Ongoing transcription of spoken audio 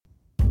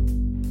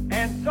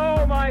And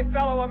so, my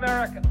fellow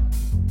Americans,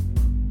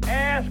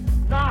 ask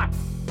not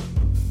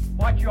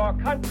what your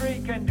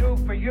country can do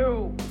for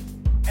you.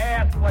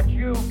 Ask what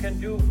you can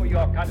do for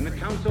your country. In the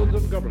councils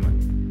of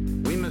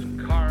government, we must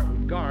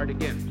guard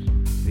against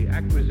the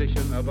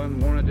acquisition of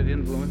unwarranted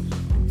influence,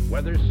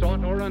 whether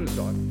sought or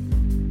unsought,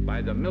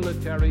 by the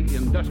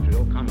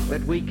military-industrial complex.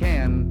 That we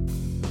can,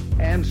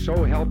 and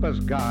so help us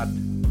God,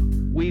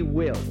 we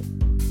will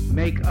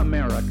make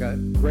America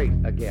great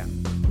again.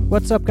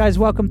 What's up, guys?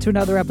 Welcome to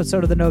another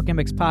episode of the No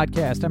Gimmicks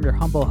Podcast. I'm your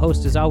humble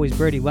host, as always,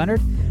 Brady Leonard.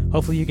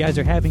 Hopefully you guys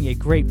are having a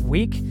great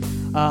week.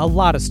 A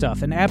lot of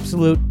stuff, an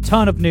absolute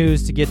ton of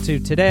news to get to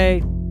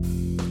today.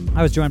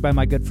 I was joined by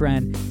my good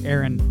friend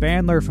Aaron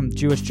Bandler from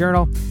Jewish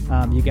Journal.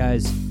 You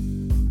guys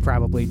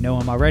probably know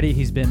him already.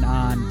 He's been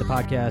on the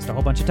podcast a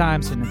whole bunch of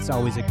times, and it's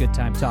always a good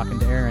time talking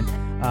to Aaron.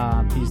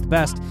 He's the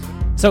best.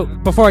 So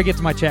before I get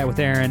to my chat with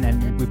Aaron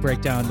and we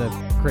break down the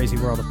crazy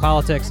world of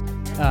politics,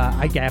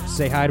 I have to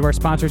say hi to our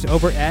sponsors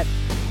over at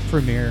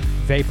Premier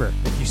Vapor.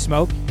 If you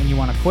smoke and you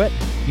want to quit,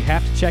 you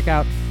have to check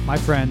out my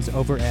friends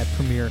over at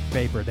Premier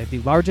Vapor. They have the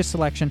largest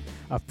selection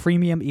of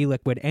premium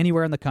e-liquid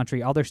anywhere in the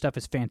country. All their stuff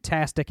is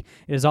fantastic.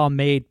 It is all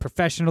made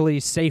professionally,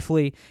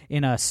 safely,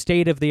 in a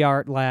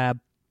state-of-the-art lab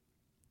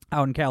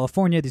out in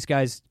California. These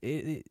guys,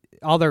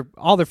 all their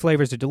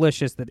flavors are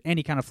delicious, that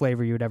any kind of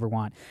flavor you would ever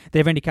want. They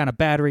have any kind of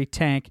battery,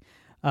 tank,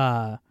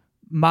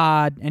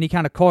 mod, any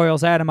kind of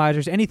coils,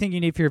 atomizers, anything you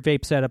need for your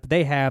vape setup,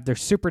 they have. They're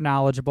super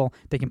knowledgeable.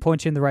 They can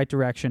point you in the right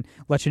direction,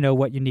 let you know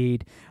what you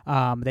need.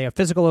 They have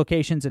physical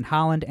locations in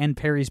Holland and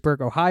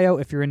Perrysburg, Ohio.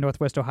 If you're in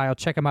Northwest Ohio,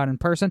 check them out in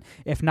person.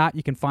 If not,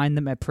 you can find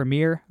them at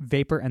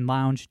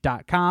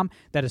premiervaporandlounge.com.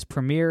 That is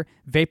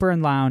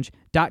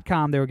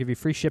premiervaporandlounge.com. They will give you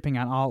free shipping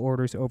on all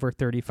orders over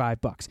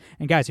 $35.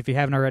 And guys, if you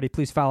haven't already,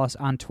 please follow us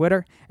on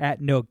Twitter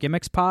at No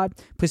Gimmicks Pod.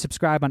 Please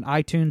subscribe on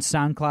iTunes,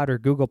 SoundCloud, or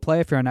Google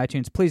Play. If you're on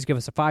iTunes, please give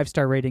us a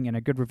 5-star rating and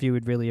a good review.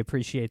 We'd really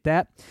appreciate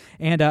that.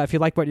 And if you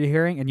like what you're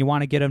hearing and you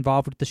want to get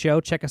involved with the show,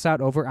 check us out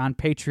over on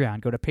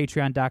Patreon. Go to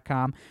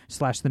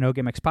patreon.com/the No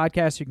Gimmicks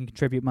Podcast. You can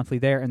contribute monthly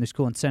there, and there's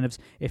cool incentives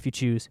if you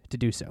choose to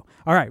do so.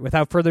 All right,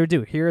 without further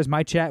ado, here is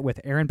my chat with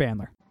Aaron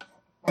Bandler.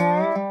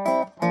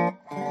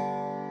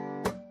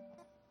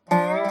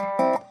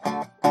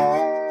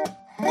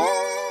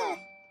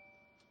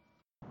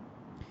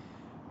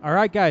 All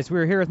right, guys,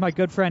 we're here with my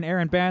good friend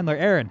Aaron Bandler.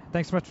 Aaron,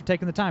 thanks so much for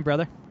taking the time,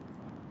 brother.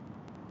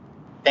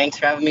 Thanks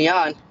for having me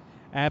on.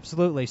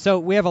 Absolutely. So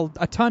we have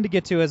a ton to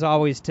get to, as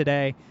always,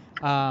 today.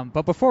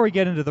 But before we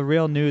get into the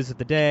real news of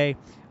the day,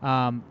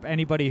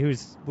 anybody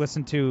who's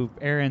listened to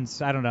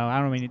Aaron's, I don't know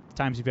how many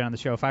times you've been on the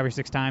show, 5 or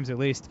 6 times at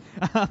least.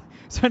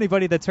 So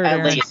anybody that's heard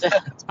Aaron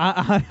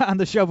on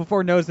the show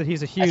before knows that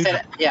he's a huge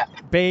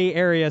Bay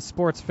Area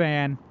sports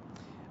fan.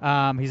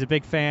 He's a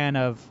big fan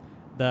of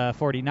the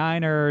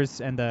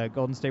 49ers and the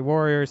Golden State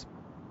Warriors.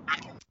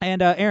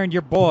 And Aaron,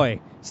 your boy,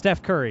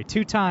 Steph Curry,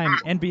 2-time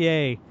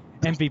NBA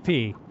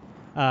MVP,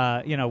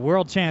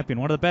 world champion,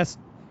 one of the best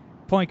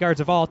point guards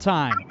of all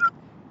time.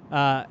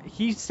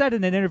 He said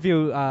in an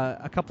interview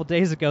a couple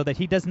days ago that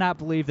he does not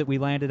believe that we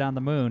landed on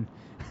the moon,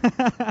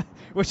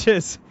 which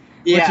is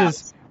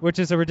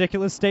a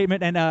ridiculous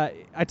statement. And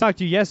I talked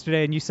to you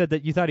yesterday, and you said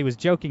that you thought he was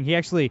joking. He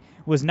actually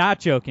was not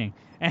joking,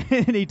 and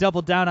he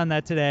doubled down on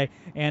that today.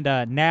 And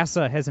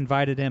NASA has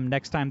invited him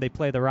next time they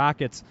play the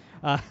Rockets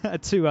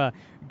to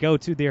go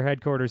to their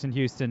headquarters in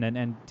Houston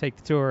and take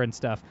the tour and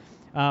stuff.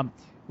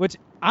 Which,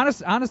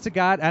 honest to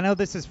God, I know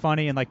this is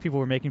funny, and people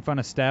were making fun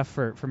of Steph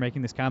for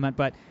making this comment,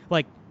 but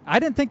I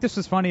didn't think this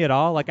was funny at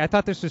all. I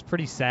thought this was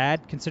pretty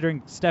sad,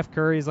 considering Steph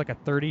Curry is a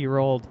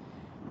 30-year-old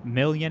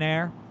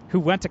millionaire who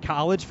went to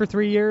college for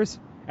 3 years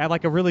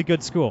at a really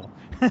good school.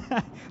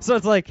 So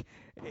it's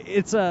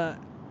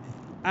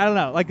I don't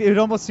know, it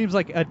almost seems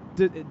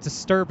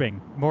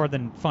disturbing more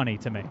than funny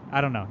to me.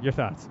 I don't know. Your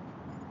thoughts?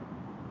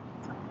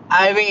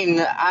 I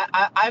mean,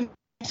 I'm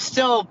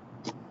still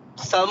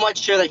somewhat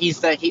sure that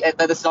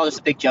that this is all just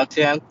a big joke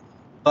to him,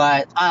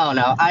 but I don't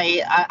know.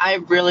 I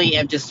really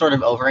am just sort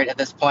of over it at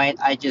this point.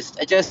 I just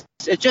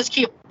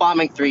keep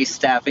bombing threes,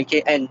 Steph,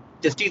 and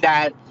just do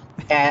that,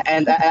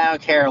 and I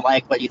don't care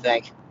what you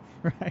think.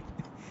 Right.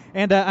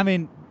 And I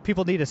mean,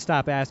 people need to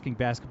stop asking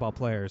basketball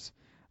players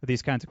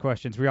these kinds of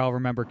questions. We all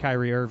remember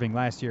Kyrie Irving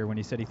last year when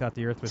he said he thought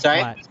the Earth was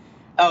flat.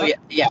 Oh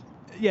yeah.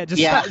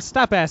 Yeah,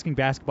 stop asking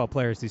basketball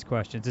players these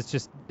questions.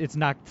 It's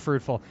not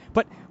fruitful.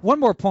 But one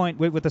more point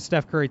with the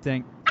Steph Curry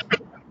thing.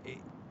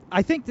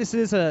 I think this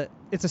is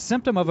it's a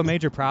symptom of a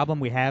major problem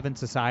we have in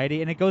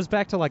society, and it goes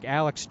back to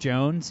Alex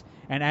Jones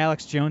and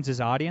Alex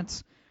Jones's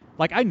audience.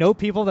 I know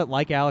people that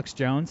like Alex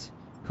Jones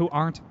who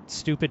aren't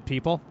stupid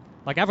people.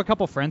 I have a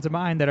couple friends of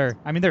mine that are,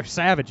 they're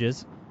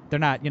savages. They're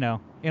not,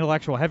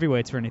 intellectual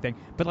heavyweights or anything,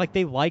 but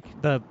they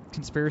like the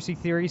conspiracy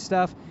theory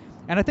stuff.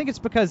 And I think it's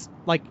because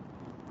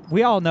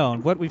we all know,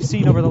 and what we've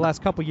seen over the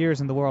last couple years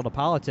in the world of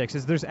politics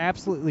is there's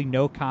absolutely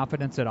no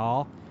confidence at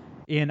all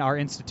in our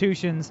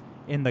institutions,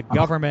 in the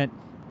government,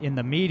 in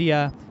the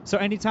media. So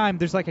anytime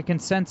there's a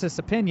consensus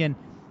opinion,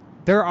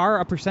 there are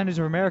a percentage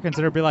of Americans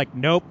that will be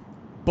nope,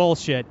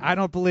 bullshit, I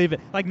don't believe it.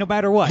 No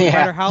matter what, no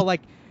matter how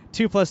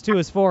 2 + 2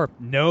 is 4.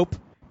 Nope.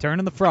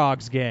 Turning the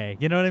frogs gay.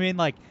 You know what I mean?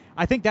 Like,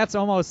 I think that's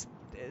almost,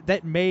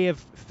 that may have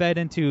fed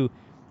into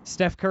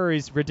Steph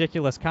Curry's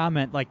ridiculous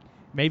comment. Like,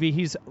 maybe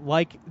he's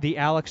like the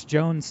Alex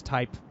Jones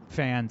type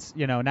fans,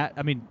 not,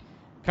 I mean,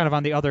 kind of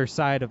on the other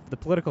side of the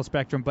political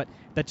spectrum, but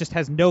that just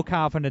has no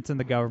confidence in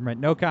the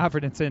government, no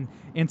confidence in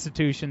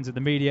institutions and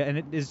the media, and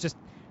it is just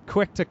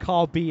quick to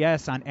call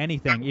BS on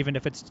anything, even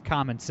if it's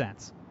common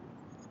sense.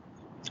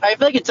 I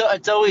feel like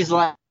it's always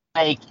like,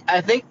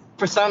 I think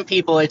for some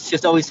people it's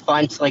just always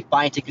fun to like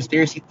buy into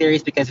conspiracy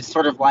theories, because it's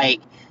sort of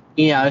like,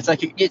 it's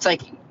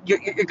like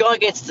you're going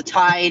against the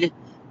tide,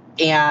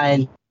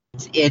 and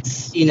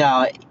it's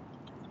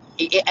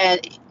and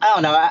I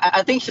don't know.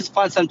 I think it's just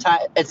fun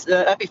sometimes.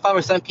 That'd be fun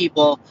for some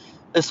people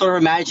to sort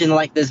of imagine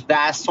like this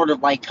vast sort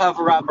of like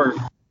cover up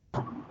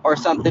or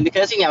something,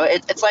 because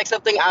it's like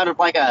something out of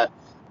like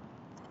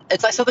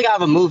something out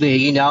of a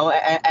movie,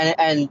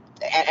 and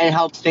it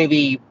helps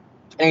maybe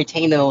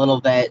entertain them a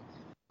little bit.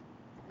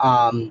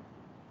 I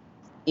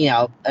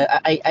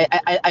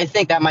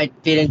think that might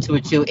fit into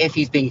it too if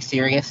he's being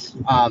serious.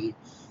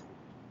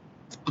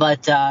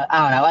 But I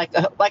don't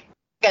know. Like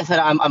I said,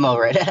 I'm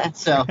over it.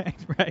 So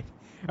right.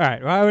 All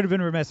right. Well, I would have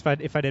been remiss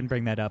if I didn't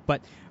bring that up.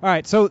 But all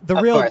right. So the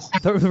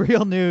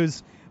real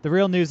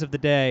news of the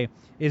day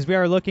is we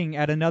are looking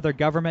at another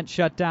government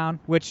shutdown.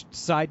 Which,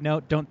 side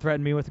note, don't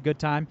threaten me with a good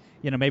time.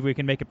 Maybe we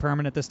can make it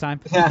permanent this time.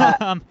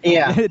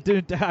 Yeah.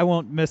 Dude, I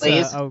won't miss.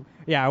 I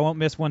won't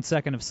miss 1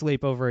 second of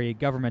sleep over a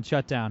government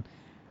shutdown.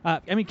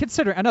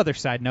 Consider another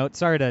side note.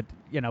 Sorry to,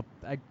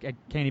 I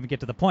can't even get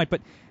to the point,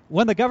 but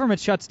when the government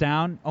shuts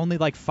down, only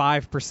like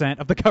 5%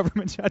 of the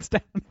government shuts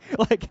down.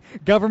 Like,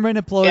 government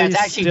employees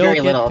still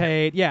get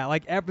paid. Yeah,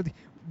 like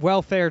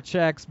welfare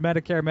checks,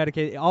 Medicare,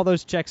 Medicaid, all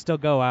those checks still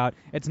go out.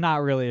 It's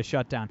not really a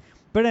shutdown.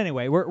 But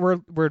anyway,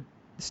 we're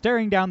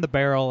staring down the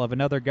barrel of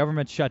another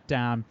government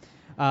shutdown.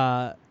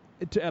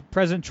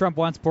 President Trump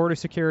wants border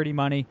security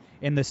money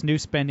in this new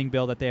spending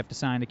bill that they have to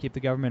sign to keep the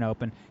government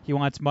open. He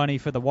wants money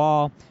for the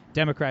wall.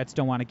 Democrats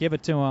don't want to give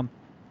it to him.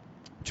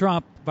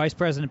 Trump, Vice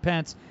President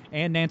Pence,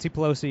 and Nancy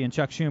Pelosi and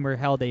Chuck Schumer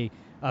held a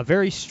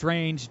very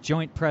strange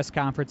joint press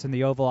conference in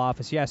the Oval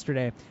Office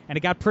yesterday, and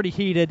it got pretty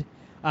heated,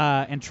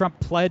 and Trump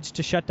pledged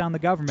to shut down the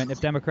government if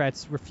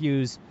Democrats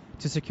refuse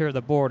to secure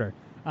the border.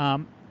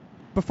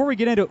 Before we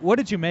get into it, what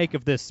did you make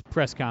of this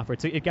press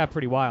conference? It got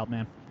pretty wild,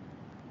 man.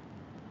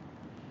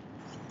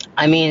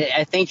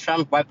 I think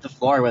Trump wiped the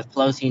floor with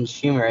Pelosi and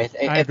Schumer.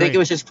 I think it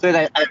was just clear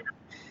that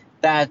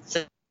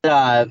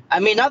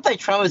not that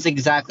Trump is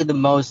exactly the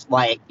most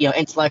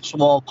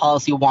intellectual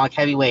policy wonk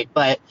heavyweight,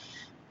 but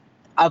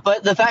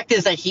the fact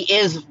is that he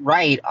is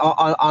right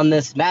on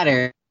this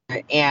matter,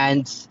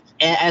 and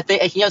I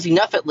think he knows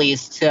enough at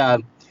least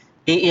to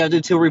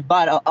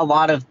rebut a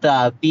lot of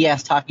the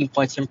BS talking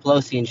points from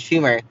Pelosi and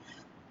Schumer,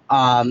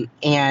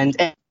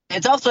 and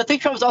it's also, I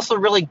think Trump is also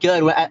really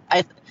good.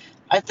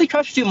 I think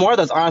Trump should do more of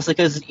those, honestly,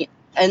 because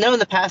I know in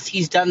the past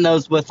he's done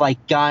those with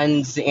like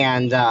guns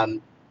and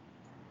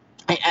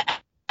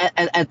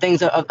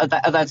things of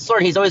that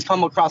sort. He's always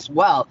come across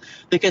well,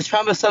 because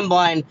Trump is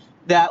someone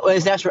that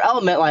was natural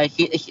element. Like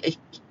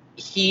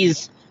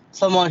he's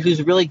someone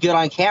who's really good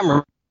on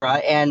camera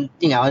and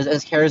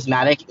is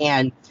charismatic.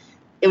 And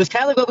it was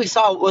kind of like what we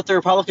saw with the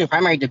Republican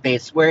primary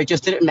debates, where it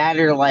just didn't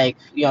matter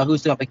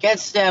who's up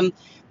against him,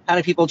 how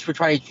many people would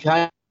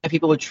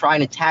try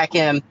and attack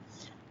him.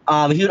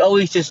 He would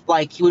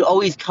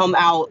always come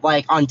out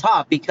on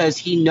top, because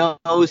he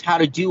knows how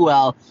to do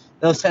well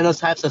those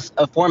types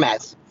of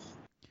formats.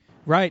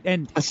 Right,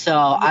 and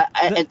so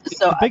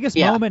the biggest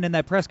moment in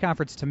that press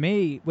conference to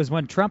me was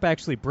when Trump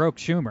actually broke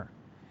Schumer.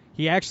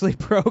 He actually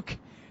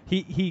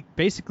he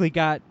basically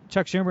got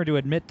Chuck Schumer to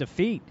admit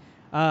defeat,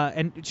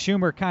 and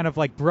Schumer kind of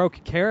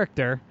broke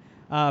character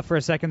for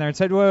a second there and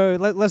said, well,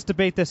 let's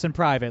debate this in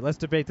private.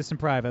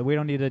 We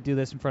don't need to do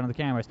this in front of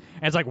the cameras.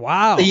 And it's like,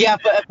 wow. Yeah,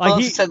 but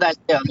he said that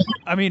too.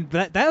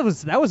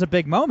 That was a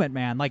big moment,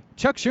 man.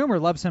 Chuck Schumer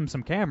loves him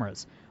some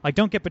cameras.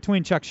 Don't get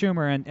between Chuck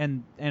Schumer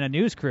and a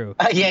news crew.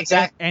 Yeah,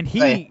 exactly. And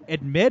he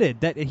admitted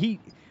that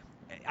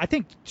I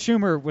think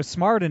Schumer was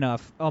smart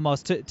enough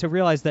almost to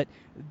realize that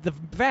the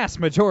vast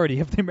majority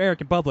of the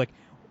American public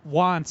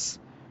wants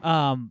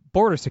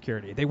border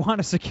security. They want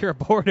a secure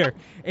border,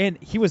 and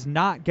he was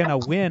not going to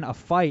win a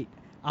fight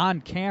on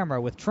camera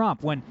with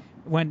Trump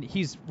when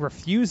he's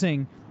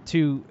refusing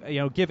to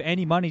give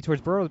any money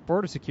towards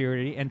border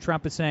security, and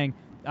Trump is saying,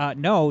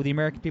 no, the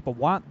American people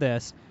want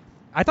this.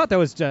 I thought that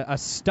was a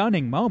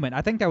stunning moment.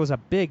 I think that was a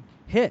big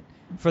hit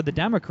for the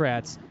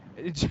Democrats.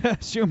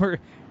 Schumer,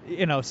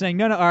 saying,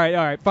 no, all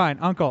right, fine,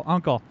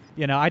 uncle,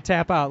 I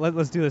tap out.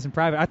 Let's do this in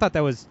private. I thought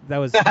that was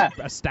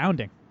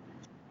astounding.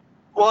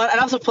 Well, and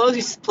also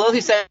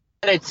Pelosi said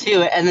it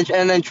too, and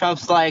then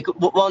Trump's like,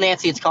 well,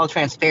 Nancy, it's called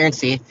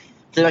transparency.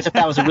 So I thought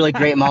that was a really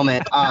great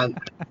moment.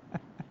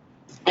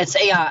 It's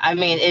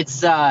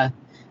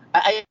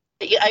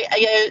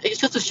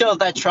just to show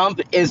that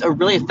Trump is a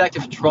really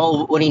effective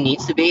control when he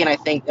needs to be, and I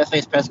think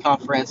yesterday's press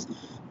conference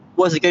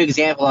was a good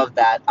example of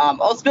that.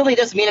 Ultimately, it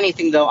doesn't mean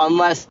anything, though,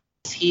 unless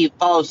he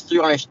follows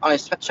through on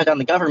his shutdown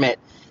the government.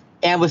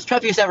 And with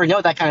Trump, you just never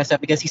know that kind of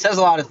stuff because he says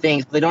a lot of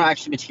things, but they don't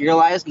actually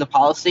materialize in the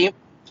policy.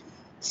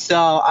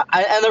 So,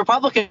 and the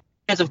Republicans,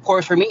 of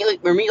course, were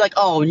immediately like,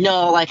 oh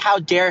no, like how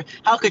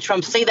could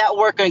Trump say that?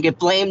 We're going to get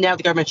blamed now.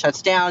 The government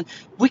shuts down.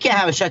 We can't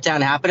have a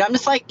shutdown happen. I'm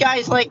just like,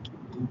 guys, like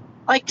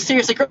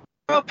seriously, grow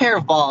a pair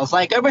of balls.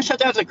 Like government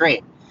shutdowns are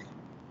great.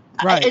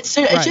 Right. It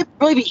should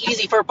really be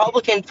easy for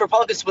Republicans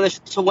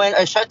to win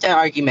a shutdown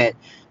argument.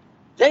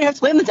 They don't have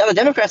to blame the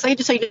Democrats. They can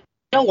just say, you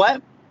know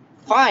what?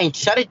 Fine,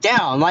 shut it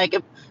down. Like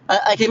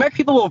the American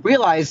people will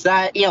realize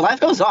that life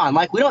goes on.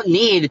 Like we don't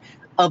need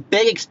a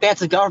big,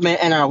 expansive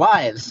government in our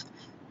lives.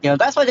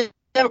 That's why the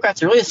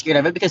Democrats are really scared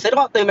of it because they don't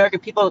want the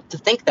American people to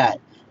think that.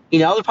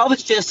 The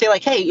Republicans just say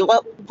like, hey,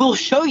 we'll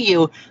show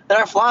you that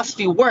our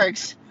philosophy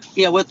works.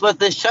 With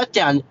this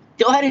shutdown,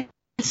 go ahead and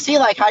see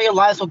like how your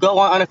lives will go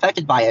on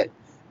unaffected by it.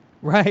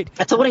 Right.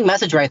 That's a winning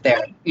message right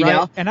there. You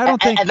know, and I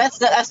don't think and that's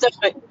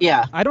definitely,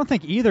 yeah. I don't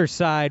think either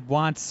side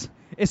wants,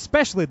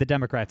 especially the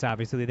Democrats.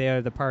 Obviously, they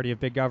are the party of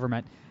big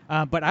government.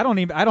 But I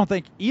don't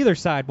think either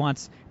side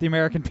wants the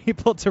American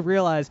people to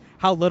realize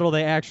how little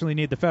they actually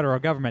need the federal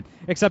government.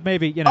 Except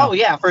maybe Oh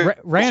yeah, for sure.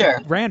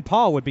 Rand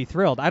Paul would be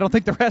thrilled. I don't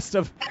think the rest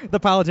of the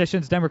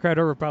politicians, Democrat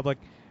or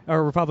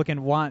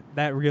Republican, want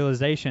that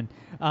realization.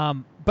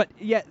 But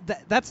yeah,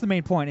 that's the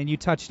main point, and you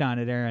touched on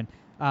it, Aaron.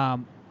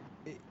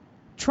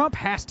 Trump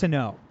has to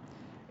know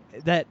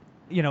that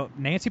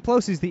Nancy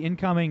Pelosi is the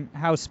incoming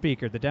House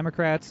Speaker. The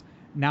Democrats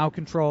now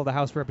control the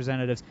House of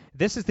Representatives.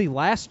 This is the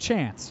last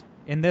chance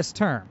in this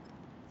term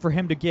for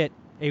him to get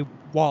a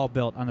wall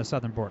built on the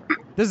southern border.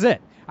 This is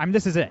it.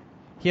 This is it.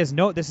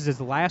 This is his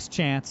last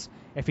chance.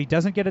 If he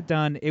doesn't get it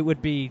done, it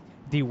would be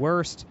the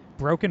worst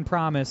broken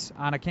promise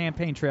on a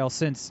campaign trail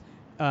since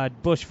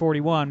Bush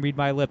 41, read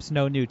my lips,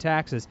 no new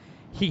taxes.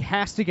 He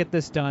has to get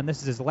this done. This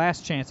is his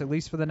last chance, at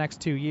least for the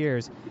next 2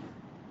 years.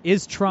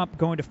 Is Trump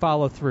going to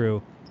follow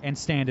through and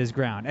stand his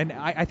ground? And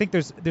I think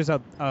there's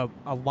a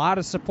lot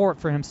of support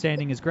for him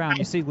standing his ground.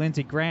 You see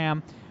Lindsey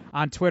Graham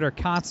on Twitter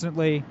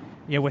constantly,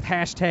 with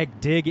hashtag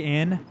dig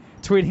in,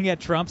 tweeting at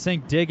Trump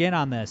saying dig in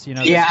on this.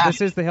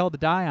 This is the hill to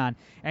die on.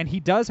 And he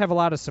does have a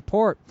lot of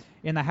support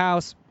in the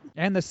House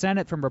and the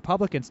Senate from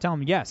Republicans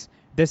telling him, yes,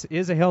 this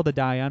is a hill to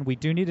die on. We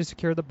do need to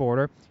secure the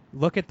border.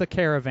 Look at the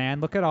caravan.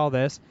 Look at all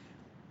this.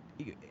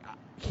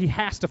 He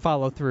has to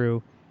follow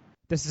through.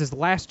 This is his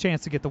last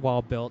chance to get the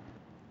wall built.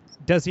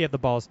 Does he have the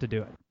balls to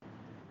do it?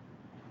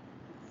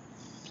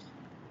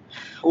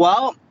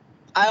 Well,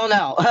 I don't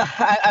know.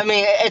 I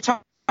mean, it's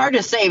hard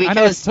to say because I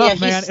know it's tough,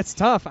 man. It's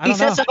tough. I don't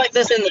know.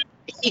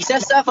 He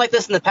said stuff like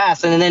this in the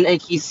past, and then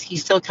he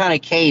still kind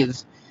of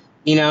caves.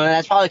 And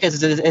that's probably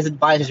because his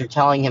advisors are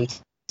telling him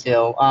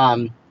to.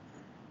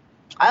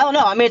 I don't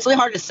know. I mean, it's really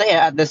hard to say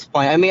at this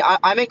point. I mean,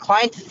 I'm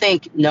inclined to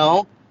think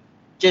no,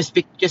 just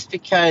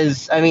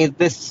because. I mean,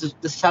 this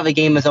is how the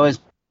game is always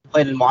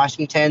played in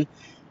Washington,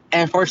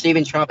 and unfortunately,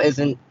 even Trump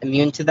isn't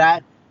immune to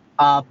that.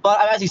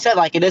 But as you said,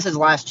 like it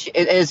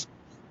is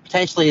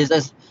potentially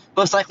his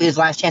most likely his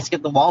last chance to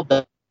get the wall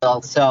built.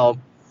 So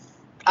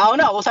I don't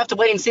know. We'll just have to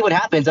wait and see what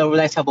happens over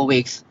the next couple of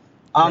weeks.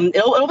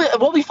 It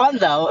will be fun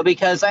though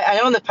because I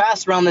know in the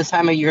past around this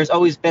time of year has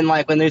always been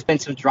like when there's been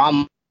some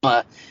drama.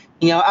 I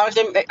don't know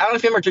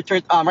if you remember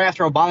right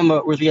after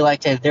Obama was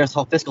reelected, there's the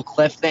whole fiscal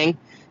cliff thing,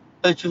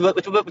 which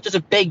is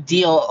a big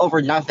deal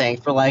over nothing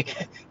for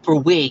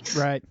weeks.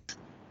 Right.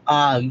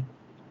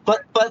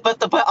 But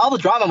all the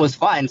drama was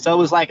fun, so it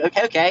was like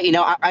okay,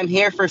 I'm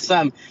here for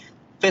some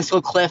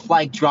fiscal cliff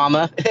like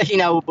drama,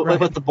 right.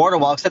 with the border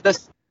wall. Except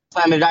this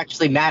time it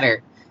actually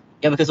mattered,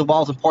 because the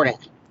wall is important.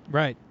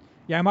 Right.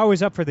 Yeah, I'm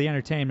always up for the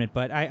entertainment,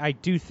 but I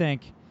do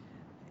think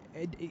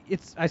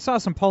I saw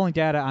some polling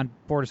data on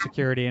border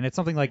security, and it's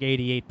something like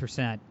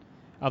 88%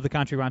 of the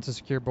country wants a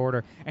secure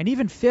border, and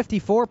even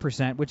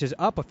 54%, which is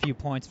up a few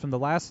points from the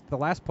last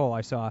poll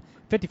I saw,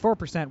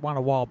 54% want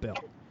a wall built,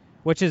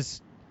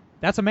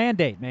 that's a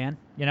mandate, man.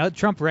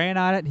 Trump ran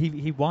on it.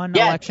 He won the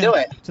election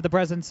to the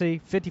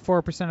presidency.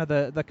 54%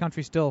 of the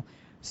country still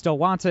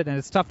wants it, and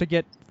it's tough to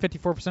get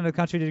 54% of the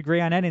country to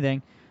agree on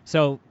anything.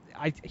 So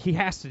he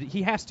has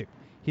to.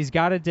 He's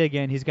got to dig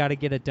in. He's got to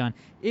get it done,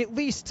 at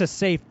least to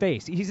save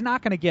face. He's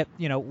not going to get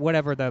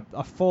whatever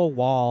a full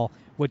wall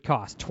would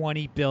cost,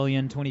 $20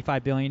 billion,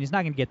 $25 billion. He's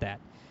not going to get that.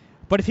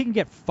 But if he can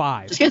get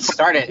 5, just get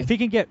started. If he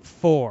can get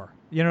 4,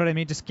 you know what I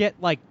mean?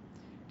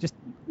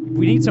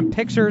 We need some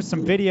pictures,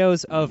 some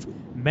videos of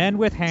men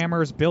with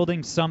hammers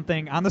building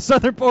something on the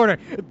southern border.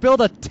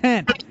 Build a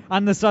tent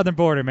on the southern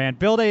border, man.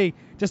 Build a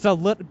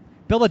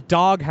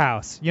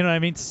doghouse. You know what I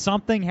mean?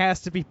 Something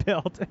has to be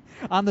built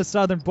on the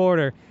southern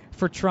border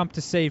for Trump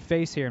to save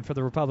face here and for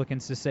the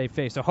Republicans to save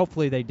face. So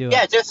hopefully they do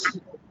it. Just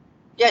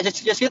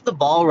get the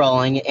ball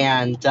rolling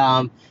and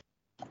then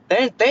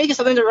get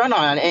something to run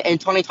on. In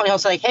 2020, I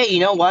was like, hey, you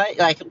know what?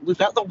 Like we've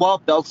got the wall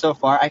built so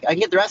far. I can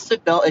get the rest of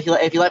it built if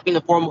you let me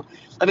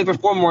for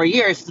 4 more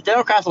years. The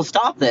Democrats will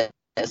stop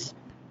this.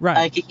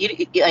 Right.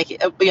 You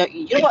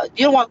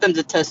don't want them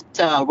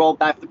to roll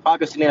back the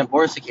progress we made on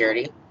border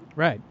security.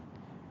 Right.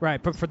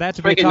 Right, but for that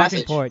to be a pretty good talking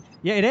message. point,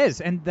 yeah, it is,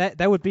 and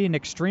that would be an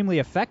extremely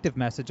effective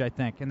message, I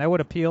think, and that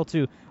would appeal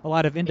to a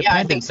lot of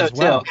independents so as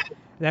well. too.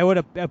 That would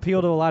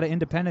appeal to a lot of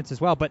independents as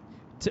well. But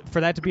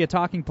for that to be a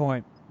talking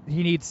point,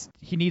 he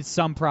needs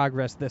some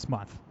progress this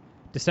month,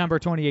 December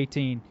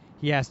 2018.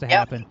 He has to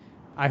happen.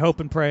 I hope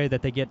and pray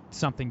that they get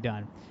something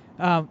done.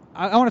 I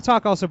want to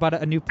talk also about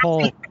a new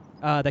poll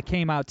that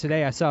came out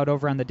today. I saw it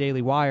over on the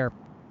Daily Wire.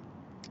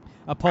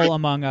 A poll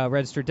among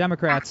registered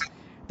Democrats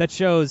that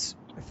shows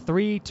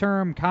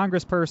 3-term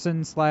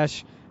congressperson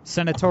 /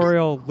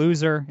 senatorial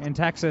loser in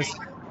Texas,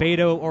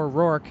 Beto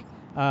O'Rourke,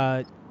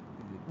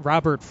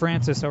 Robert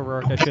Francis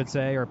O'Rourke, I should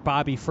say, or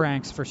Bobby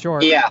Franks for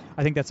short. Yeah.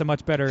 I think that's a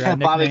much better nickname.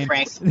 Bobby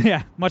Franks.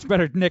 Yeah, much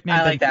better nickname.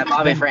 I like that,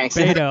 Bobby Franks.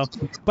 Beto.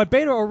 But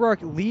Beto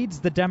O'Rourke leads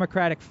the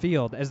Democratic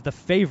field as the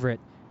favorite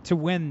to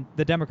win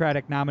the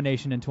Democratic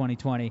nomination in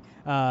 2020.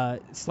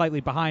 Slightly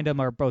behind him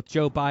are both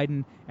Joe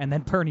Biden and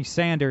then Bernie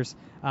Sanders.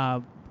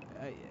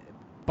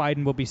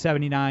 Biden will be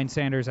 79.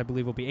 Sanders, I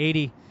believe, will be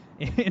 80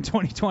 in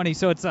 2020.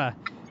 So it's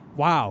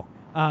wow.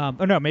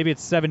 Oh no, maybe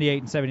it's 78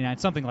 and 79,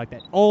 something like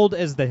that. Old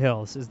as the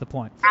hills is the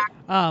point.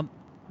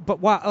 But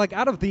wow, like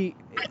out of the,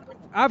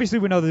 obviously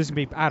we know there's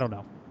gonna be, I don't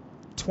know,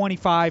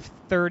 25,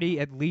 30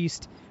 at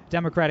least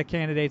Democratic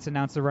candidates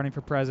announced they're running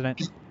for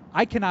president.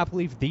 I cannot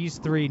believe these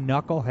 3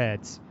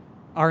 knuckleheads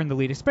are in the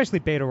lead, especially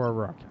Beto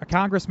O'Rourke, a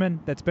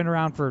congressman that's been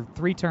around for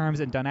 3 terms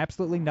and done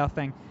absolutely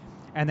nothing,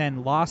 and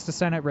then lost the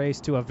Senate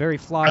race to a very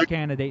flawed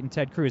candidate in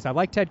Ted Cruz. I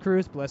like Ted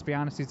Cruz, but let's be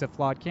honest, he's a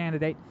flawed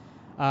candidate,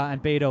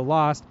 and Beto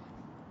lost.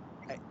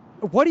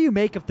 What do you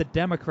make of the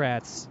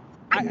Democrats?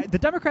 The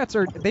Democrats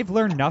they've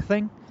learned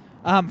nothing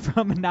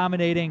from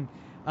nominating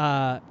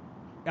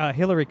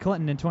Hillary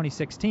Clinton in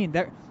 2016.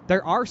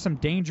 There are some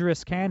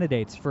dangerous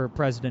candidates for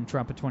President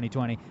Trump in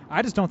 2020.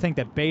 I just don't think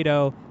that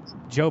Beto,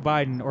 Joe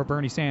Biden, or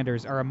Bernie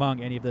Sanders are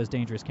among any of those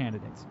dangerous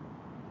candidates.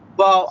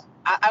 Well,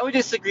 I would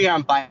disagree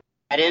on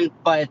Biden,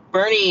 but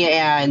Bernie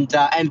and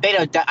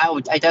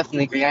Beto, I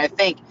definitely agree. And I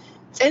think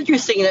it's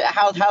interesting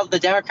how the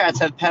Democrats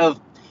have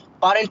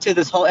bought into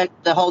the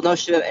whole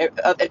notion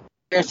of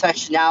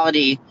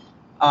intersectionality.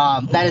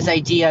 That is the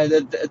idea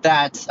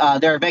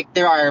that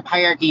there are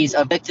hierarchies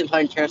of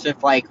victimhood in terms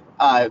of like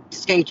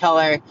skin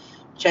color,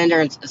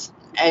 gender, and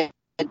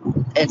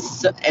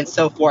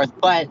so forth.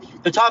 But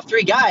the top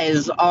 3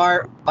 guys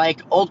are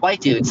like old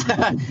white dudes,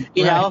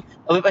 you know,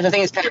 which I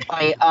think is kind of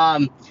funny.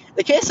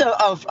 The case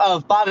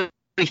of Bobby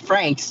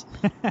Franks,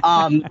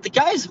 the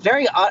guy's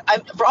very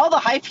for all the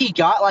hype he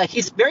got, like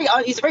he's a very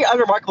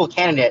unremarkable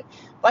candidate.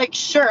 Like,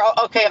 sure,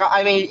 okay,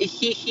 I mean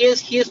he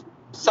is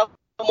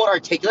somewhat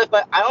articulate,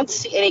 but I don't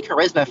see any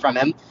charisma from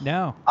him.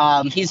 No.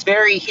 He's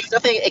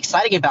nothing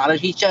exciting about it.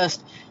 He's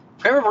just,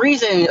 for whatever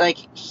reason, like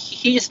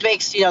he just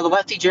makes the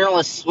lefty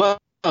journalists swoon.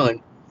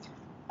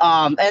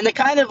 And the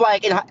kind of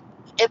like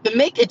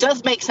it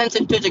does make sense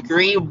to a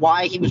degree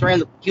why he was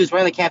running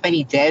the campaign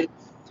he did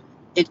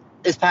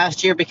this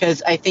past year,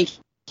 because I think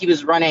he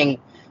was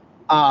running.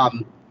 I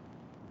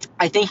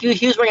think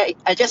he was running.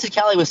 Jesse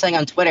Kelly was saying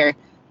on Twitter.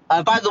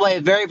 By the way,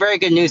 very, very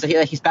good news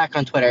that he's back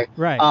on Twitter.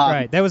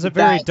 Right. That was a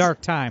very dark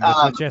time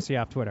with Jesse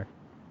off Twitter.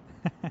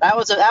 that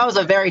was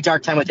a very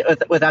dark time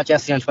without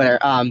Jesse on Twitter.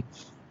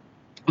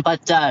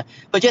 But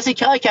Jesse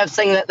Kelly kept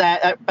saying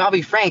that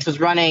Bobby Franks was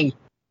running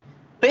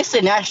basically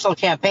a national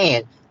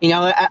campaign,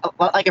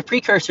 like a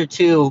precursor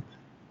to,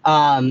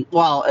 an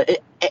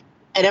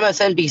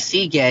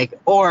MSNBC gig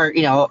or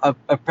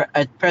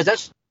a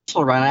presidential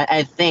run.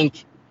 I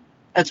think.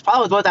 That's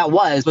probably what that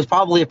was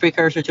probably a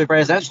precursor to a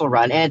presidential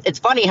run. And it's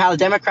funny how the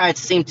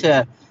Democrats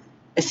they're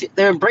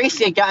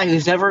embracing a guy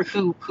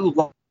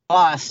who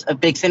lost a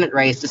big Senate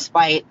race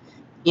despite,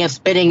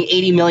 spending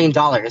 $80 million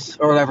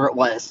or whatever it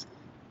was.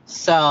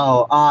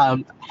 So,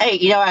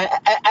 hey,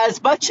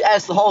 as much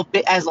as the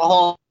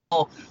whole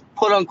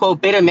quote unquote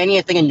beta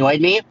mania thing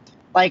annoyed me,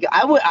 like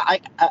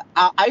I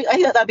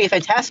think that'd be a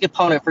fantastic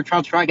opponent for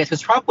Trump's run against, because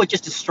Trump would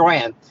just destroy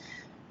him.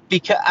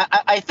 Because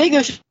I think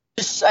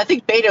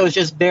Beto is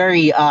just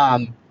very,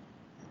 like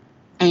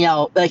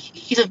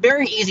he's a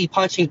very easy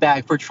punching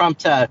bag for Trump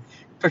to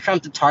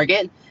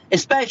target,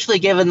 especially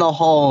given the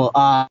whole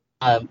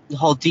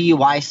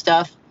DUI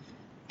stuff.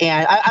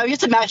 And I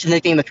just imagine the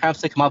nickname the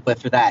Trumps to come up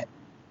with for that.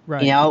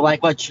 Right.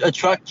 Like what a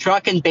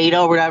truck and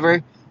Beto or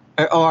whatever,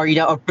 or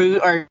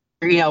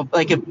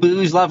like a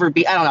booze lover.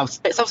 I don't know,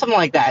 something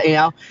like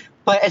that.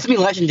 But it's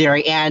something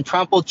legendary, and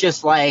Trump will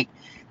just like,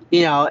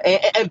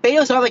 and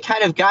Beto's not the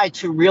kind of guy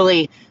to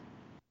really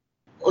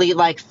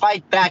like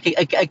fight back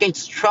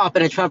against Trump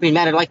in a Trumpian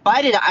manner. Like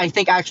Biden, I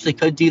think actually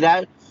could do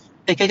that,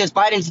 because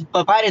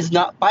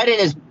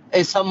Biden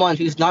is someone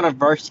who's not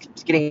averse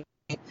to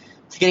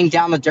getting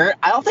down the dirt.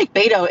 I don't think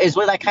Beto is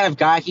really that kind of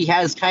guy. He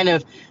has kind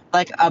of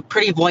like a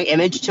pretty boy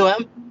image to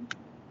him,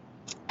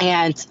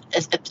 and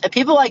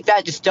people like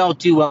that just don't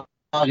do well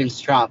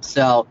against Trump.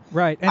 So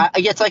right,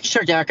 it's like,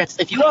 sure, Democrats,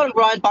 if you want to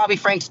run Bobby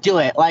Franks, do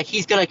it. Like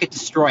he's gonna get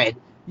destroyed.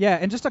 Yeah,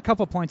 and just a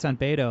couple points on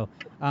Beto.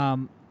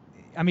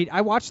 I mean,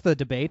 I watched the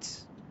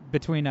debates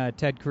between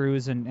Ted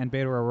Cruz and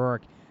Beto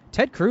O'Rourke.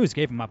 Ted Cruz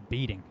gave him a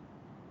beating.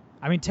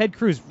 I mean, Ted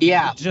Cruz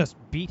just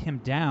beat him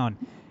down.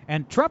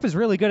 And Trump is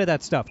really good at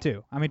that stuff,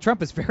 too. I mean,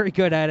 Trump is very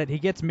good at it. He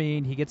gets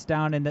mean. He gets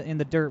down in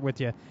the dirt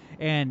with you.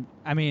 And,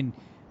 I mean,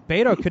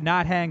 Beto could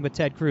not hang with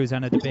Ted Cruz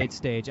on a debate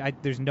stage.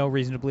 There's no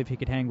reason to believe he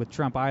could hang with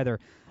Trump either.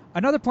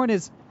 Another point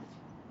is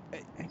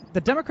the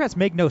Democrats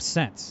make no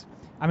sense.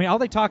 I mean, all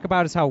they talk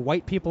about is how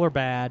white people are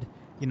bad.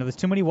 You know, there's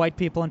too many white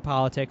people in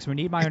politics. We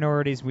need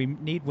minorities. We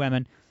need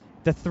women.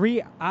 The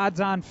three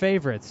odds-on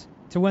favorites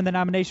to win the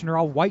nomination are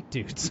all white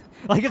dudes.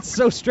 Like, it's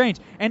so strange.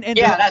 And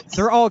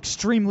they're all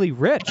extremely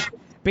rich.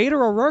 Beto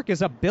O'Rourke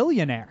is a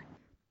billionaire.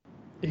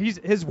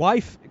 His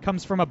wife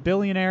comes from a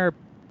billionaire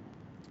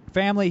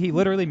family. He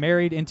literally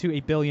married into a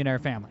billionaire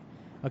family.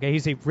 Okay,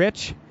 he's a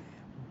rich,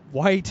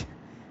 white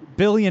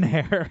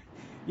billionaire.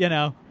 You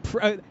know,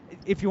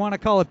 if you want to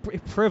call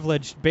it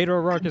privileged, Beto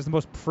O'Rourke is the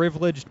most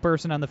privileged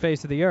person on the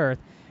face of the earth.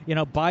 You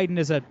know, Biden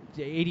is a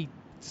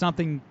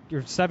 80-something or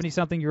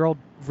 70-something-year-old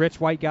rich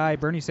white guy.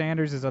 Bernie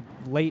Sanders is a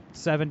late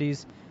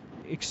 70s,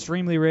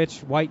 extremely rich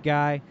white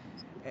guy.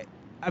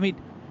 I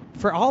mean,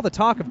 for all the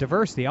talk of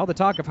diversity, all the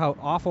talk of how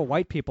awful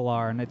white people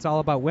are, and it's all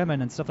about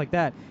women and stuff like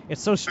that,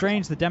 it's so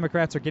strange the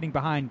Democrats are getting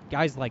behind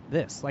guys like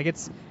this. Like,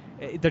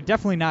 they're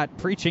definitely not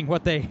preaching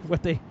what they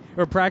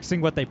or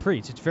practicing what they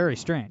preach. It's very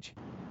strange.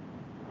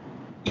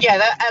 Yeah,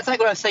 that's like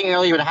what I was saying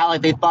earlier about how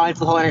like they bought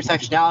into the whole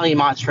intersectionality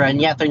mantra, and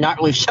yet they're not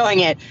really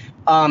showing it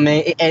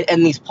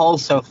in these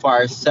polls so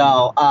far.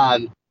 So, I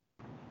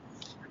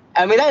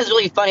mean, that is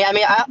really funny. I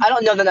mean, I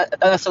don't know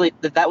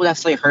that would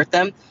necessarily hurt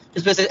them.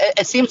 Just because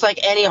it seems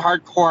like any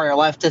hardcore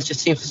leftist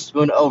just seems to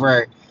spoon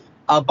over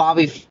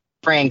Bobby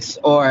Franks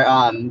or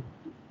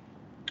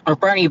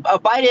Bernie.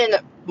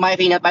 Biden might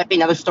be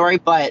another story,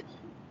 but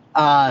yeah,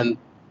 I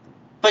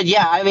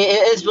mean,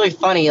 it is really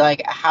funny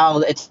like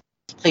how it's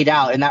played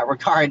out in that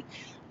regard.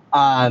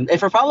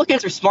 If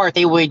Republicans are smart,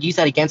 they would use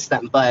that against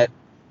them, but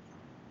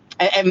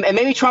and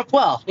maybe Trump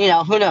will. You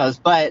know, who knows?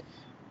 But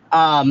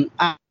I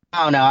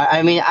don't know.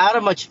 I mean, I don't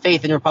have much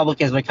faith in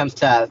Republicans when it comes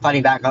to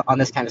fighting back on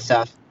this kind of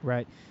stuff.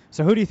 Right.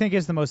 So who do you think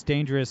is the most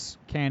dangerous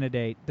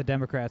candidate the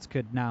Democrats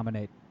could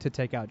nominate to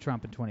take out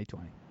Trump in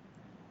 2020?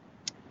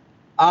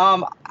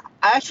 I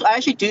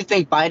actually do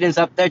think Biden's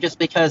up there just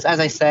because, as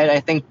I said, I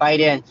think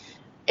Biden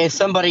is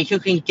somebody who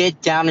can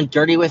get down and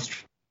dirty with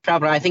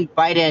Trump. And I think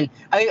Biden's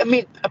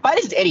an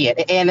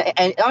idiot. And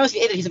honestly,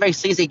 he's a very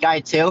sleazy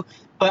guy, too.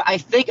 But I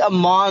think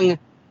among,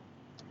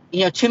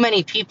 too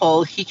many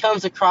people, he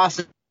comes across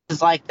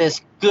as like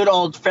this good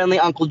old friendly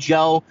Uncle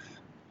Joe.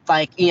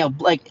 Like,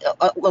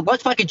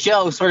 much like a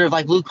Joe, sort of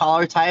like blue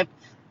collar type.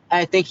 And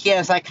I think he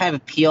has that kind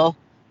of appeal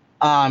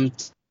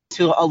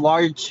to a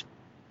large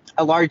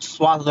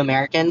swath of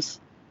Americans.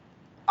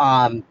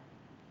 So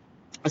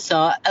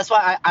that's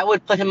why I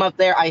would put him up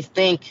there. I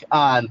think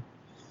actually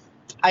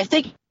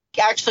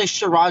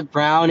Sherrod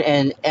Brown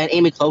and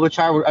Amy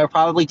Klobuchar are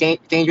probably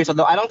dangerous,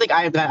 although I don't think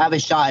I have a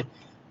shot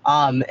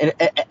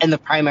in the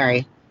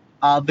primary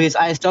because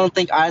I just don't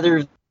think either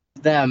of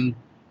them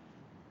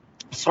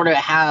sort of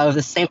have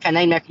the same kind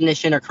of name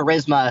recognition or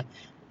charisma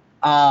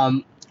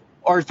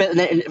or fit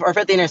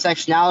the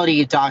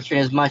intersectionality doctrine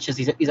as much as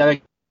these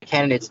other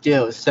candidates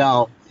do.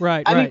 So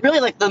I mean, really,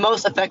 like the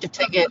most effective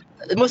ticket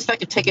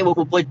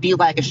would be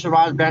like a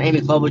Sherrod Brown,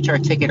 Amy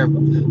Klobuchar ticket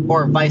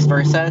or vice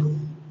versa.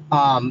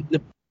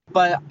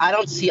 But I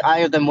don't see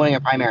either of them winning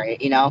a primary,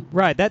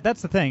 Right,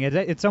 that's the thing.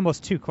 It's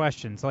almost two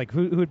questions, like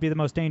who would be the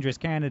most dangerous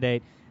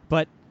candidate.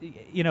 But,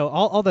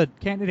 all the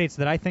candidates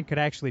that I think could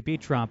actually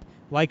beat Trump,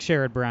 like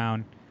Sherrod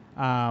Brown,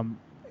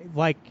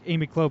 like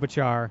Amy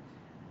Klobuchar.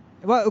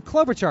 Well,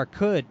 Klobuchar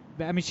could.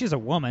 I mean, she's a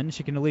woman.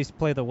 She can at least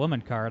play the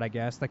woman card, I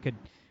guess. That could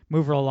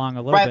move her along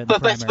a little bit in the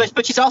primary.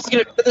 But she's also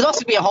going to – there's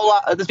also going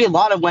to be there's be a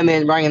lot of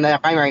women running in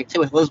that primary, too,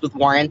 with Elizabeth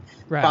Warren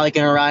probably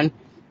going to run.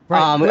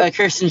 Right.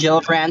 Kirsten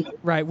Gillibrand.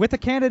 Right. With the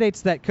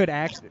candidates that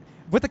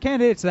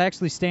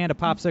actually stand a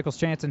popsicle's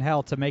chance in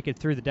hell to make it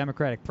through the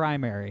Democratic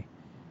primary,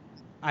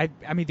 I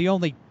mean, the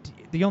only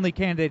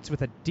candidates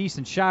with a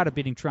decent shot of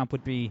beating Trump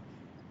would be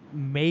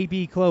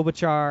maybe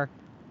Klobuchar,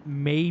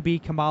 maybe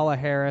Kamala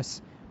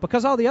Harris,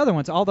 because all the other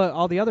ones, all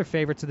the other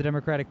favorites of the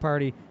Democratic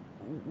Party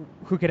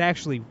who could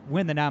actually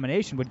win the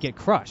nomination would get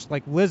crushed.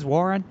 Like Liz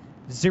Warren,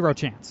 zero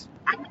chance.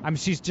 I mean,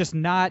 she's just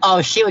not.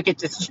 Oh, she would get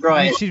destroyed.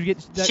 I mean,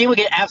 she would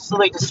get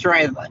absolutely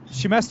destroyed.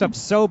 She messed up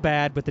so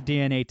bad with the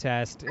DNA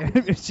test.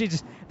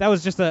 That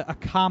was just a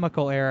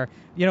comical error.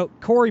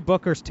 Cory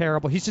Booker's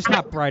terrible. He's just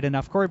not bright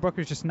enough. Cory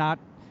Booker's just not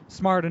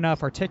smart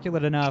enough,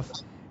 articulate enough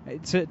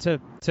to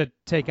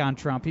take on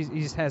Trump. He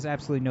just has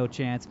absolutely no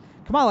chance.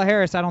 Kamala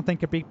Harris, I don't think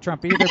could beat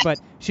Trump either, but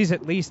she's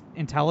at least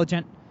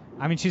intelligent.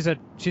 I mean, she's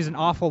an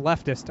awful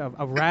leftist,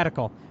 a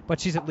radical, but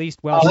she's at least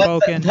well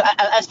spoken.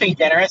 That's being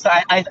generous.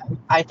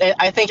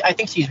 I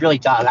think she's really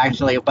dumb,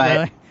 actually. But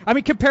really? I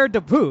mean, compared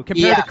to who?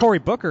 Compared to Cory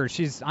Booker,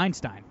 she's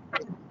Einstein.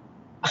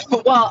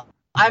 Well,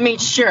 I mean,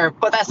 sure,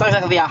 but that's not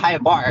exactly a high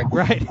bar.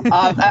 Right.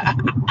 I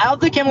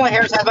don't think Kamala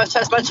Harris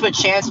has much of a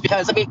chance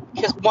because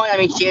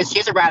one,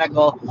 she's a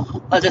radical,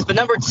 but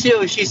number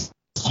two, she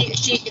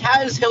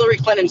has Hillary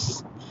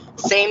Clinton's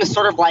same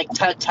sort of like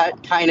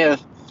kind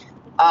of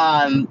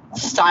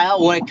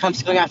style when it comes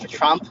to going after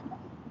Trump,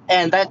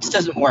 and that just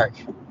doesn't work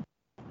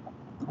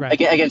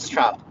against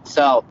Trump.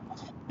 So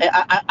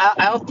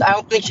I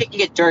don't think she can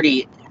get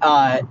dirty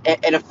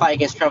in a fight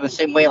against Trump the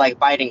same way like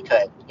Biden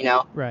could.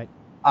 Right.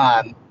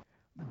 Um,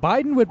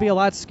 Biden would be a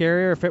lot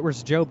scarier if it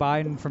was Joe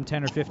Biden from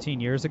 10 or 15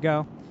 years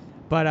ago,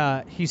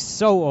 but he's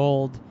so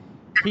old.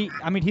 He's,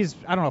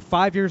 I don't know,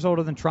 5 years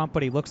older than Trump,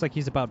 but he looks like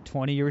he's about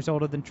 20 years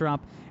older than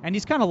Trump, and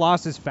he's kind of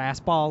lost his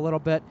fastball a little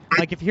bit.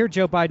 Like, if you hear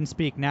Joe Biden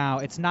speak now,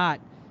 it's not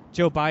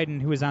Joe Biden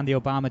who was on the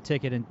Obama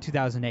ticket in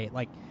 2008.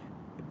 Like,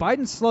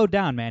 Biden's slowed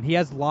down, man. He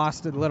has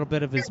lost a little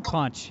bit of his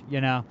punch,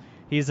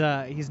 He's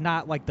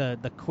not like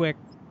the quick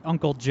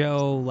Uncle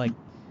Joe, like,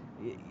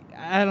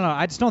 I don't know.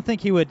 I just don't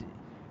think he would.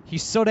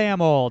 He's so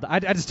damn old. I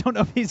just don't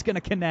know if he's going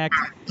to connect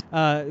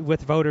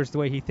with voters the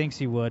way he thinks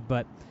he would,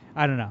 but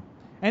I don't know.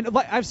 And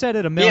I've said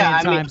it a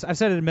million times. I've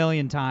said it a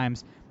million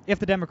times. If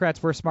the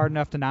Democrats were smart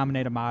enough to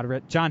nominate a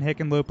moderate, John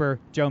Hickenlooper,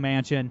 Joe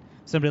Manchin,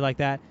 somebody like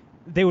that,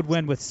 they would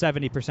win with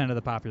 70% of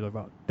the popular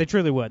vote. They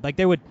truly would. Like,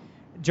 they would.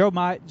 Joe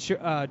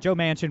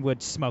Manchin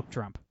would smoke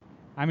Trump.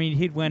 I mean,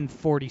 he'd win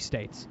 40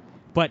 states.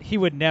 But he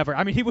would never.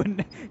 I mean, he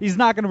wouldn't. He's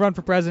not going to run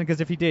for president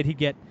because if he did, he'd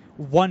get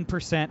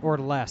 1% or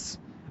less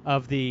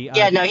of the.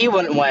 No, he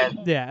wouldn't win.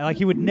 Yeah, like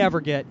he would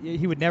never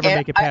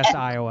make it past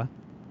Iowa.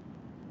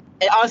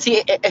 And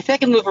honestly, if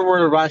Hickenlooper were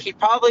to run, he'd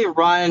probably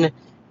run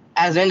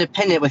as an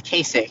independent with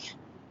Kasich.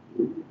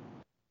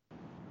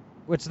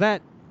 Which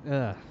that,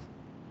 I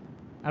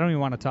don't even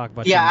want to talk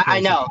about. Yeah, I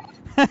know.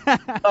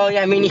 Oh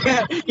yeah, I mean,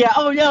 yeah.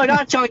 Oh no,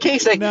 not John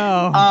Kasich.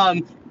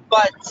 No.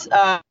 But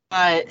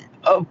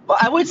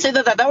I would say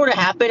that were to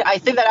happen, I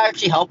think that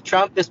actually helped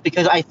Trump, just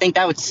because I think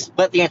that would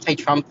split the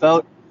anti-Trump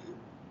vote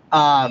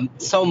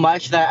so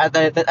much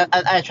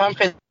that Trump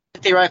could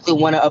theoretically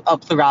win a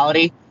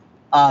plurality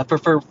for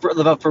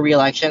the vote for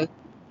re-election.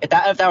 If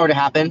that were to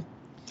happen,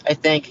 I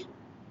think.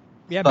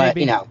 Yeah, but,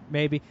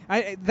 maybe.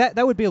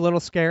 That would be a little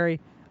scary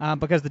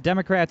because the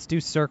Democrats do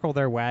circle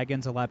their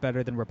wagons a lot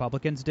better than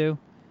Republicans do.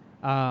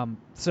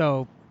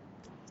 So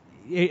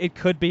it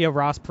could be a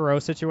Ross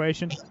Perot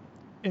situation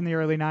in the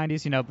early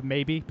 90s,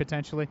 maybe,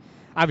 potentially.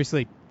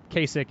 Obviously,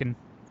 Kasich and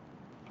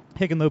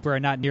Hickenlooper are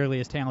not nearly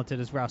as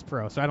talented as Ross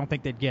Perot, so I don't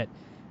think they'd get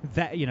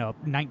that,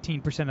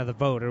 19% of the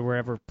vote or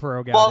wherever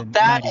Perot got in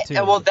 92.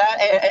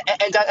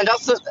 And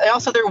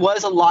also there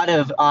was a lot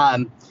of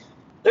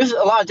there's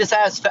a lot of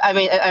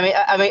dissatisfaction.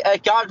 I mean,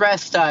 God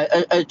rest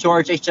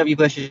George H.W.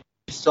 Bush's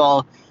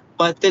soul,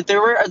 but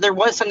there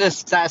was some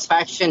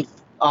dissatisfaction.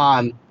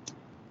 Some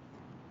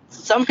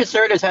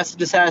conservatives had some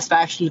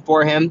dissatisfaction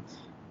for him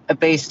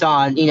based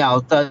on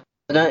the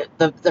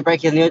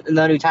breaking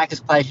the new tax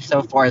pledge and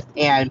so forth,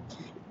 and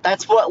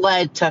that's what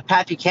led to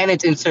Pat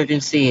Buchanan's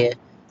insurgency,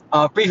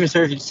 brief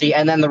insurgency,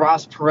 and then the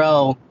Ross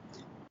Perot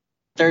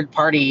third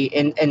party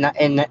in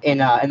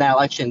that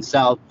election.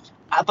 So,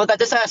 but that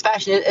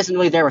dissatisfaction isn't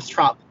really there with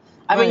Trump.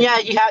 I mean, yeah,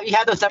 you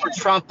have those separate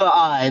Trump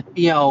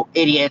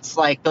idiots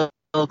like Bill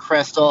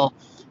Kristol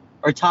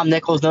or Tom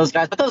Nichols, those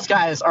guys, but those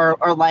guys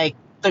are like,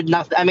 they're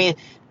nothing. I mean,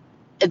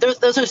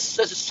 those are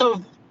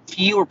so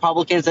few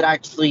Republicans that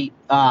actually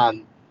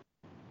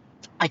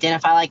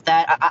identify like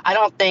that. I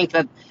don't think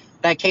that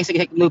Kasich and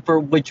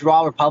Hickenlooper would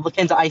draw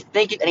Republicans. I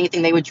think if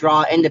anything, they would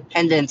draw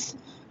independents.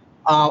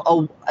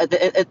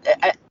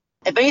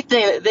 If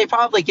anything, they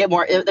probably get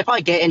more. They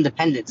probably get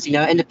independents.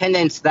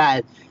 Independents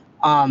that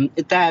a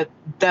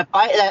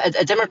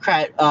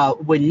Democrat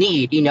would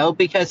need.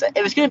 Because if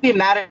it's going to be a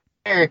matter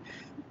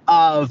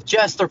of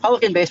just the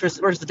Republican base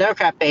versus the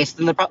Democrat base,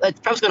 then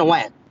Trump's going to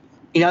win.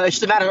 It's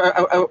just a matter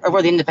of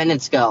where the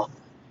independents go.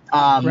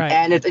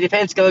 And if the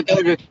independents go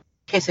to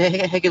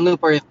Kasich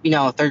Hickenlooper,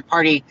 a third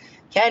party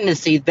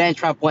candidacy, then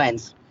Trump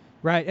wins.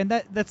 Right, and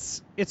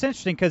it's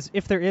interesting because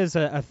if there is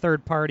a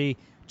third party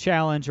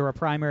challenge or a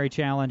primary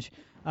challenge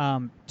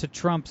to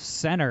Trump's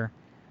center,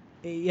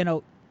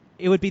 it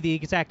would be the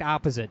exact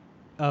opposite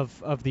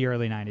of the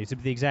early 90s. It would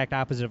be the exact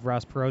opposite of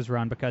Ross Perot's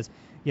run because,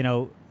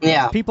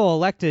 people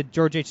elected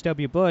George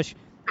H.W. Bush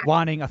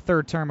wanting a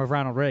third term of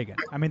Ronald Reagan.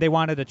 I mean, they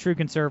wanted a true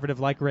conservative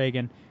like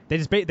Reagan.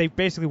 They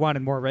basically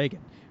wanted more Reagan,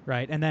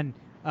 right? And then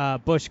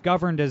Bush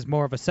governed as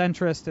more of a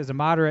centrist, as a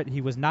moderate.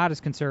 He was not as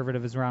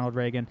conservative as Ronald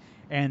Reagan,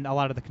 and a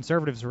lot of the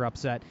conservatives were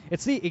upset.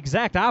 It's the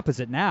exact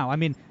opposite now. I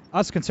mean,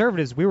 us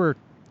conservatives, we were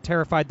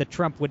terrified that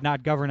Trump would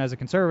not govern as a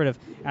conservative,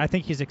 and I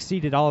think he's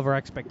exceeded all of our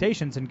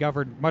expectations and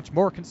governed much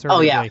more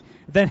conservatively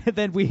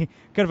than we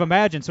could have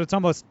imagined. So it's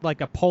almost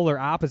like a polar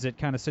opposite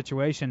kind of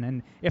situation.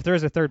 And if there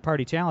is a third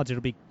party challenge,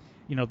 it'll be,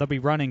 they'll be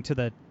running to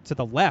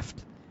the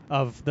left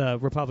of the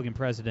Republican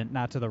president,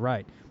 not to the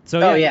right.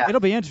 So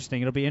it'll be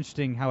interesting. It'll be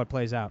interesting how it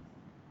plays out.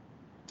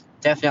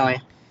 Definitely.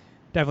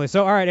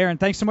 So, all right, Aaron,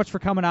 thanks so much for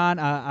coming on.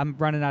 I'm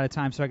running out of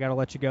time, so I got to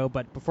let you go.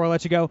 But before I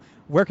let you go,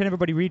 where can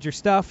everybody read your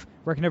stuff?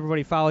 Where can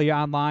everybody follow you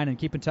online and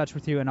keep in touch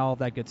with you and all of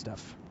that good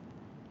stuff?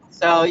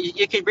 So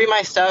you can read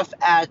my stuff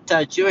at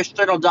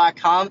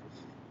jewishjournal.com,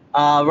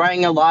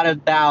 writing a lot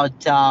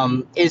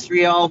about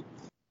Israel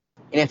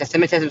and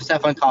anti-Semitism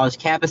stuff on college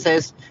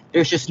campuses.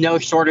 There's just no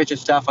shortage of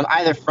stuff on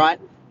either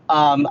front.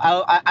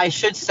 I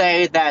should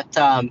say that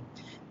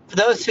for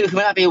those who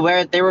may not be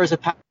aware, there was a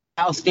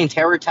Palestinian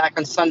terror attack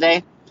on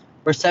Sunday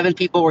where 7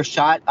 people were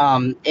shot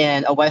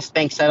in a West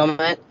Bank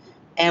settlement.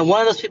 And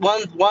one of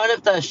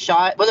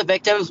the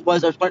victims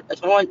was a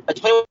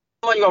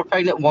 21-year-old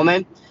pregnant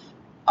woman.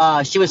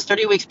 She was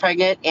 30 weeks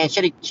pregnant, and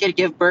she had to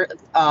give birth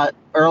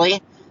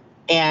early.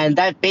 And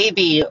that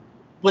baby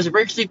was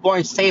originally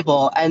born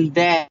stable, and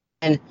then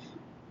the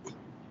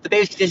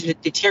baby's condition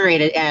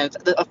deteriorated. And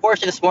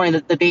unfortunately, this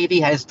morning the baby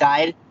has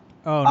died.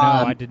 Oh no,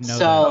 I didn't know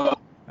that.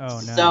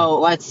 Oh no. So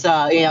let's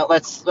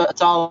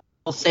all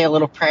say a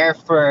little prayer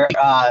for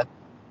the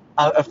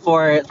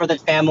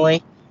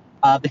family,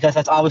 because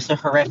that's obviously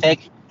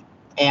horrific.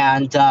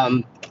 And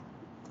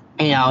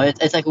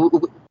it's like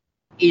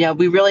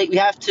we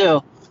have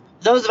to.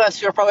 Those of us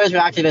who are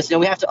pro-Israel activists,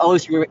 we have to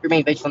always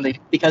remain vigilant,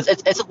 because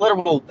it's a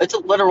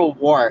literal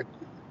war.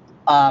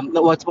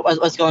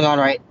 What's going on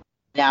right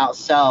now?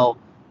 So,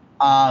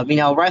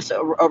 rest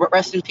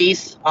in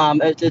peace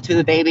to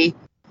the baby,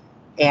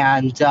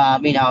 and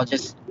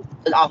just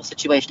an awful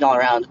situation all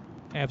around.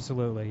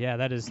 Absolutely, yeah,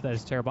 that is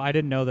terrible. I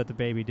didn't know that the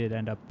baby did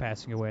end up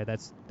passing away.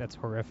 That's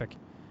horrific.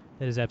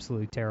 That is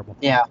absolutely terrible.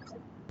 Yeah.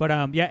 But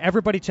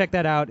everybody check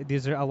that out.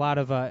 These are a lot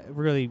of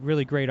really,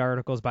 really great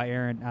articles by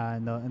Aaron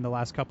in the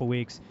last couple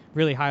weeks,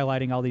 really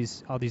highlighting all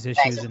these issues.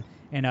 Thanks.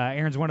 And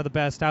Aaron's one of the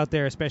best out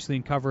there, especially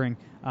in covering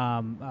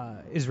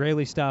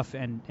Israeli stuff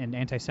and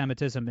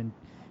anti-Semitism and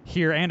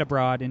here and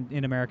abroad,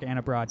 in America and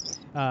abroad.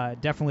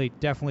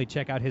 Definitely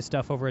check out his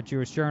stuff over at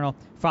Jewish Journal.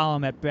 Follow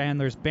him at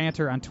Bandler's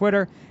Banter on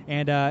Twitter.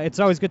 And it's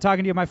always good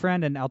talking to you, my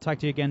friend, and I'll talk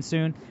to you again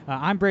soon.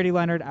 I'm Brady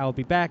Leonard. I will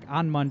be back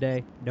on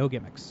Monday. No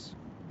gimmicks.